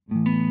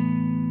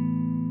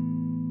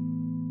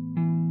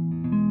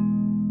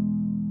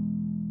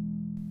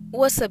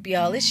What's up,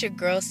 y'all? It's your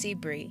girl, C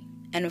Bree.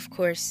 And of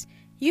course,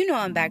 you know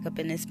I'm back up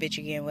in this bitch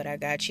again with I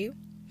Got You.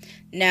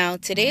 Now,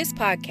 today is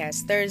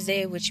Podcast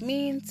Thursday, which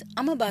means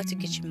I'm about to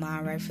get your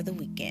mind right for the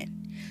weekend.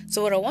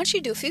 So what I want you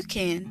to do, if you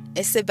can,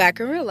 is sit back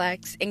and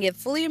relax and get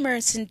fully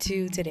immersed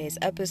into today's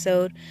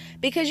episode,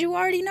 because you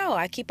already know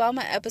I keep all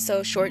my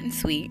episodes short and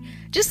sweet,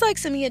 just like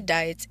some of your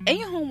diets and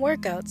your home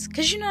workouts,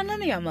 because you know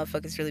none of y'all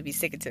motherfuckers really be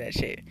sticking to that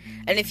shit.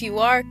 And if you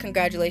are,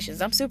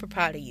 congratulations, I'm super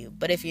proud of you.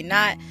 But if you're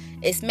not,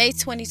 it's May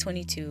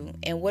 2022,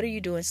 and what are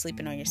you doing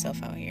sleeping on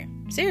yourself out here?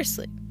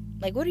 Seriously,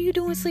 like, what are you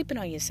doing sleeping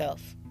on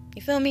yourself?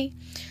 You feel me?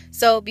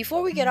 So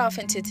before we get off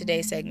into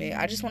today's segment,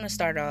 I just want to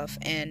start off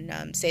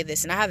and say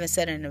this, and I haven't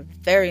said it in a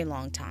very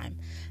long time,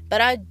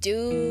 but I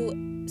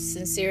do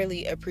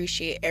sincerely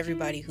appreciate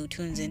everybody who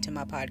tunes into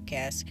my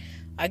podcast.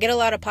 I get a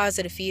lot of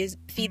positive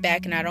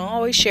feedback, and I don't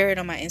always share it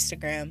on my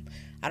Instagram.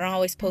 I don't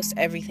always post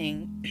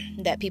everything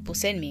that people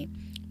send me,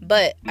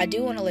 but I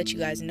do want to let you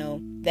guys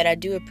know that I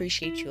do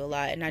appreciate you a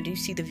lot, and I do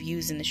see the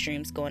views and the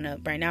streams going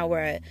up. Right now we're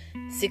at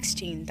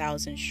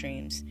 16,000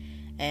 streams,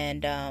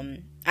 and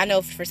I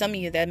know for some of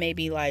you that may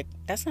be like,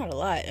 that's not a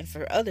lot. And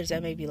for others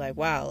that may be like,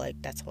 wow, like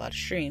that's a lot of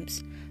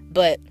streams.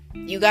 But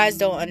you guys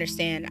don't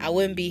understand. I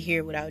wouldn't be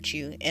here without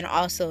you. And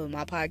also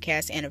my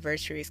podcast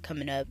anniversary is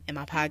coming up, and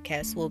my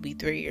podcast will be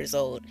 3 years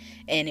old.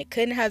 And it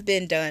couldn't have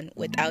been done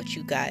without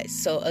you guys.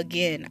 So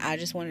again, I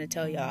just wanted to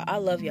tell y'all, I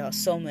love y'all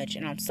so much.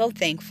 And I'm so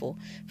thankful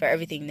for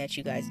everything that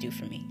you guys do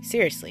for me.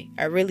 Seriously,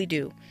 I really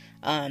do.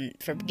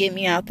 For getting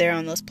me out there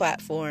on those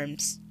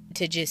platforms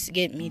to just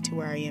get me to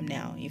where I am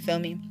now. You feel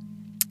me?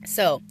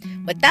 So,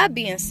 with that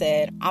being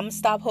said, I'm going to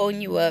stop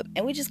holding you up,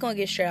 and we're just going to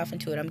get straight off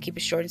into it. I'm going to keep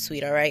it short and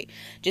sweet, all right?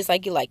 Just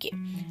like you like it.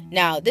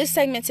 Now, this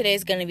segment today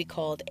is going to be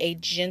called A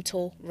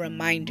Gentle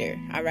Reminder,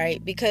 all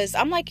right? Because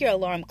I'm like your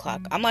alarm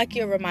clock. I'm like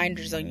your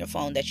reminders on your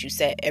phone that you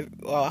set,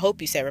 I hope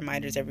you set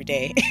reminders every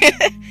day.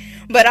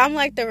 But I'm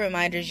like the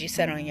reminders you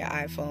set on your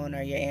iPhone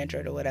or your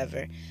Android or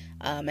whatever.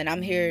 And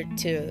I'm here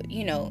to,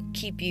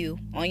 keep you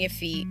on your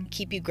feet,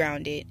 keep you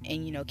grounded,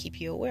 and,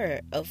 keep you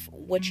aware of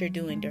what you're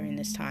doing during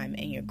this time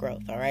and your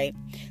growth, all right?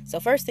 So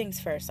first things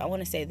first, I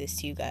want to say this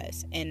to you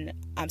guys. And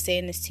I'm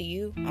saying this to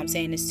you. I'm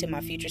saying this to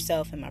my future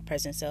self and my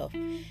present self.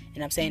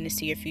 And I'm saying this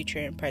to your future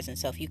and present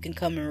self. You can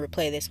come and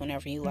replay this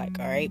whenever you like,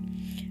 all right?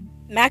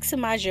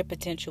 Maximize your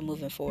potential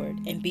moving forward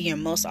and be your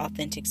most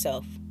authentic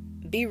self.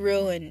 Be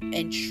real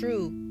and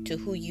true to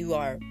who you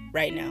are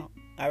right now,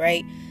 all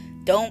right?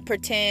 Don't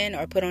pretend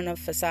or put on a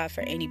facade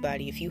for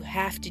anybody. If you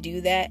have to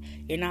do that,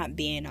 you're not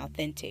being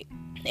authentic.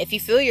 If you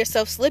feel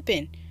yourself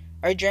slipping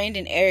or drained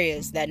in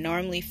areas that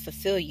normally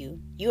fulfill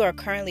you, you are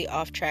currently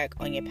off track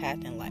on your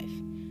path in life.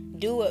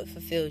 Do what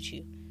fulfills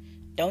you.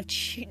 Don't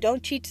cheat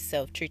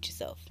yourself, treat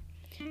yourself.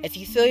 If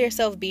you feel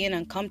yourself being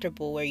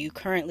uncomfortable where you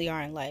currently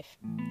are in life,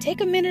 take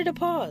a minute to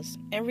pause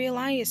and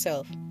realign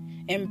yourself.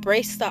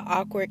 Embrace the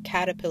awkward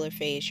caterpillar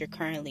phase you're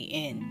currently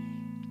in.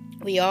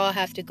 We all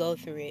have to go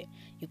through it.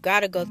 You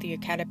gotta go through your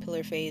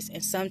caterpillar phase,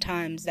 and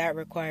sometimes that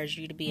requires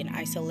you to be in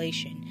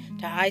isolation,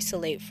 to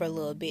isolate for a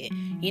little bit,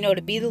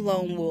 to be the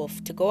lone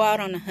wolf, to go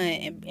out on the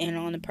hunt and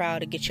on the prowl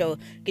to get your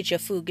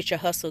food, get your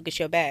hustle, get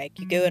your bag.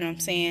 You get what I'm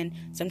saying?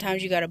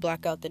 Sometimes you gotta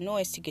block out the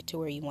noise to get to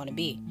where you want to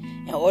be.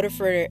 In order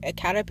for a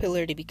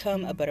caterpillar to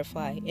become a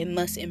butterfly, it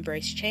must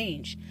embrace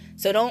change.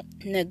 So don't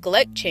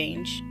neglect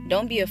change.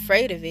 Don't be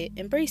afraid of it.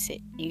 Embrace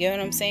it. You get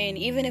what I'm saying?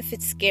 Even if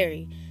it's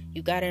scary,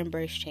 you gotta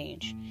embrace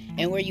change.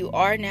 And where you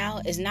are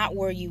now is not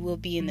where you will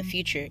be in the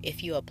future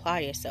if you apply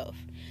yourself.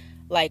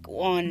 Like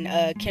on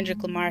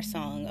Kendrick Lamar's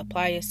song,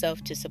 apply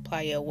yourself to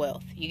supply your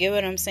wealth. You get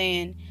what I'm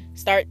saying?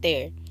 Start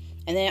there.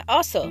 And then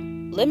also,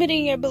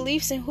 limiting your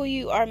beliefs in who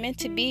you are meant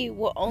to be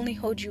will only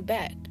hold you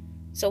back.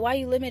 So why are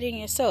you limiting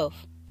yourself?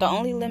 The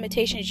only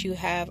limitations you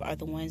have are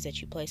the ones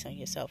that you place on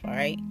yourself, all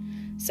right?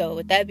 So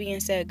with that being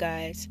said,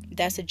 guys,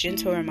 that's a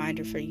gentle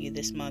reminder for you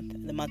this month,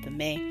 the month of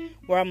May.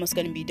 We're almost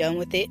going to be done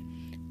with it.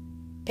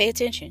 Pay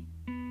attention.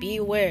 Be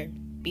aware.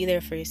 Be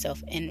there for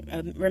yourself.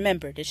 And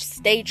remember to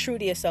stay true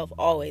to yourself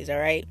always, all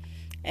right?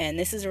 And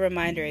this is a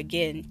reminder,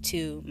 again,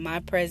 to my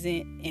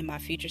present and my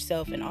future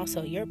self, and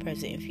also your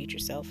present and future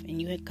self.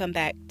 And you can come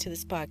back to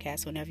this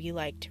podcast whenever you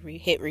like to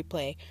hit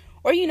replay.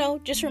 Or,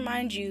 just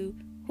remind you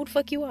who the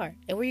fuck you are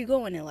and where you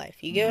going in life.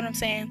 You get what I'm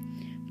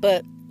saying?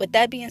 But with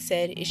that being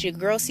said, it's your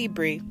girl, C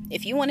Bree.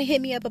 If you want to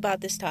hit me up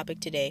about this topic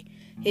today,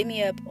 hit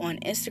me up on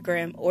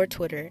Instagram or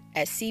Twitter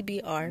at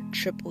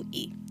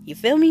CBREEE. You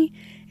feel me?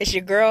 It's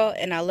your girl,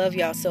 and I love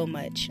y'all so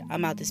much.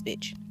 I'm out this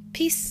bitch.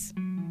 Peace.